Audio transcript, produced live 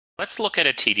Let's look at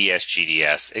a TDS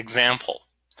GDS example.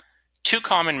 Two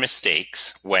common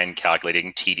mistakes when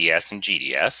calculating TDS and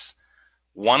GDS.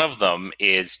 One of them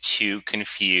is to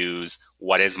confuse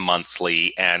what is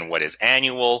monthly and what is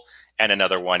annual, and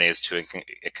another one is to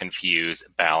confuse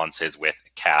balances with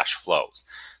cash flows.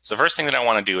 So the first thing that I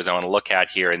want to do is I want to look at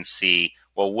here and see,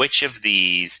 well, which of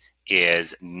these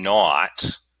is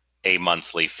not a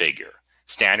monthly figure?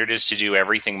 Standard is to do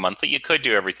everything monthly. You could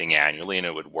do everything annually and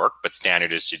it would work, but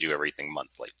standard is to do everything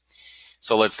monthly.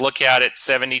 So let's look at it.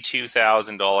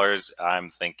 $72,000. I'm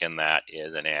thinking that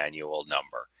is an annual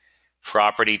number.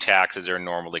 Property taxes are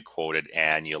normally quoted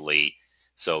annually.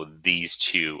 So these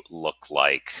two look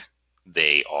like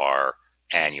they are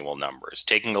annual numbers.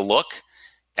 Taking a look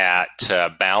at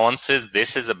balances,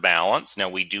 this is a balance. Now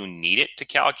we do need it to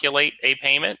calculate a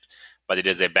payment, but it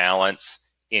is a balance.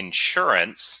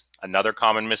 Insurance, another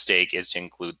common mistake is to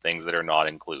include things that are not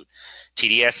included.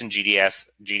 TDS and GDS.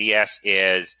 GDS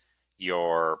is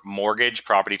your mortgage,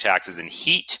 property taxes, and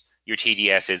heat. Your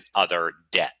TDS is other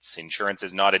debts. Insurance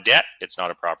is not a debt. It's not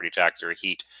a property tax or a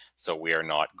heat, so we are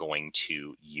not going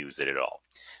to use it at all.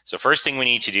 So first thing we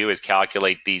need to do is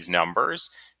calculate these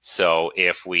numbers. So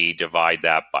if we divide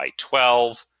that by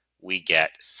 12, we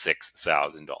get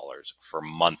 $6,000 for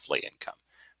monthly income.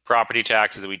 Property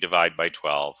taxes, we divide by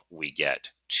 12, we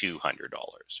get $200.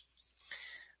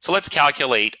 So let's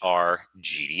calculate our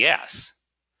GDS.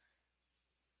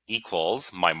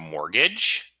 Equals my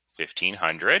mortgage,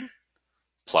 $1,500,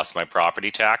 plus my property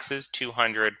taxes,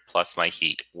 $200, plus my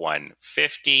heat,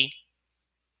 $150,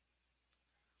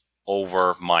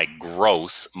 over my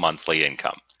gross monthly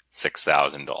income,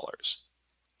 $6,000.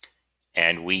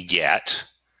 And we get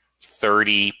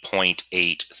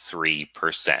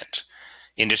 30.83%.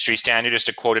 Industry standard is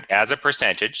to quote it as a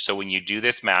percentage. So when you do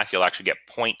this math, you'll actually get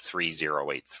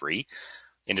 0.3083.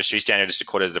 Industry standard is to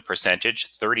quote it as a percentage,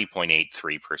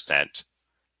 30.83%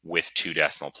 with 2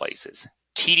 decimal places.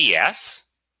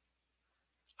 TDS,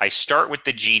 I start with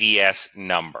the GDS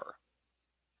number.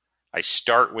 So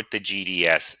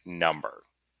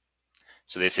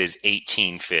this is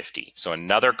 1850. So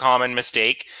another common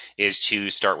mistake is to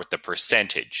start with the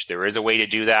percentage. There is a way to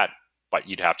do that, but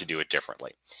you'd have to do it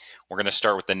differently. We're going to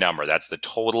start with the number. That's the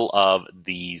total of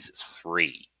these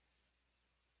three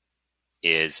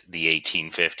is the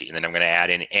 1850. And then I'm going to add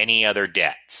in any other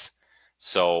debts.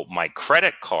 So my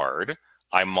credit card,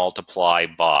 I multiply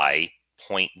by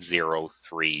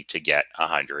 0.03 to get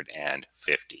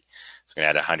 150. So I'm going to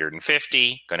add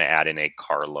 150, going to add in a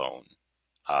car loan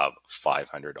of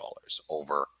 $500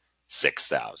 over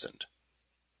 6,000.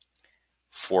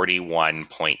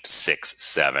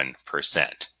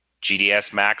 41.67%.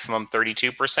 GDS maximum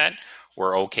 32%.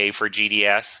 We're okay for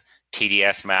GDS.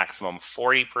 TDS maximum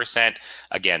 40%.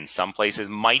 Again, some places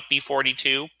might be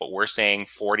 42, but we're saying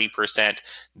 40%.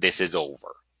 This is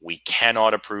over. We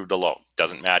cannot approve the loan.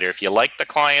 Doesn't matter if you like the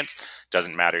clients,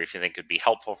 doesn't matter if you think it'd be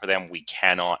helpful for them, we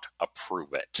cannot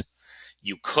approve it.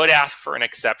 You could ask for an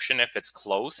exception if it's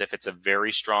close. If it's a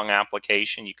very strong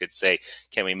application, you could say,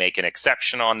 can we make an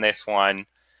exception on this one?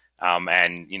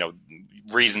 And, you know,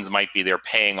 reasons might be they're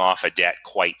paying off a debt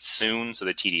quite soon, so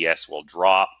the TDS will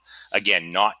drop.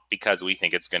 Again, not because we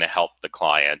think it's going to help the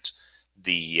client.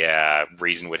 The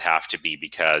reason would have to be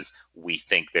because we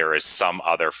think there is some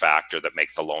other factor that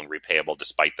makes the loan repayable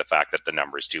despite the fact that the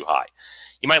number is too high.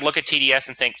 You might look at TDS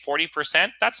and think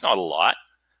 40%, that's not a lot.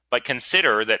 But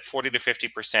consider that 40 to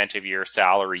 50% of your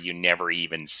salary you never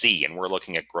even see, and we're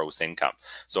looking at gross income.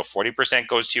 So 40%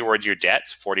 goes towards your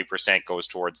debts, 40% goes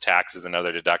towards taxes and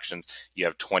other deductions. You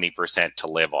have 20% to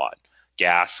live on.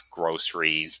 Gas,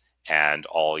 groceries, and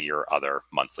all your other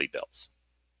monthly bills.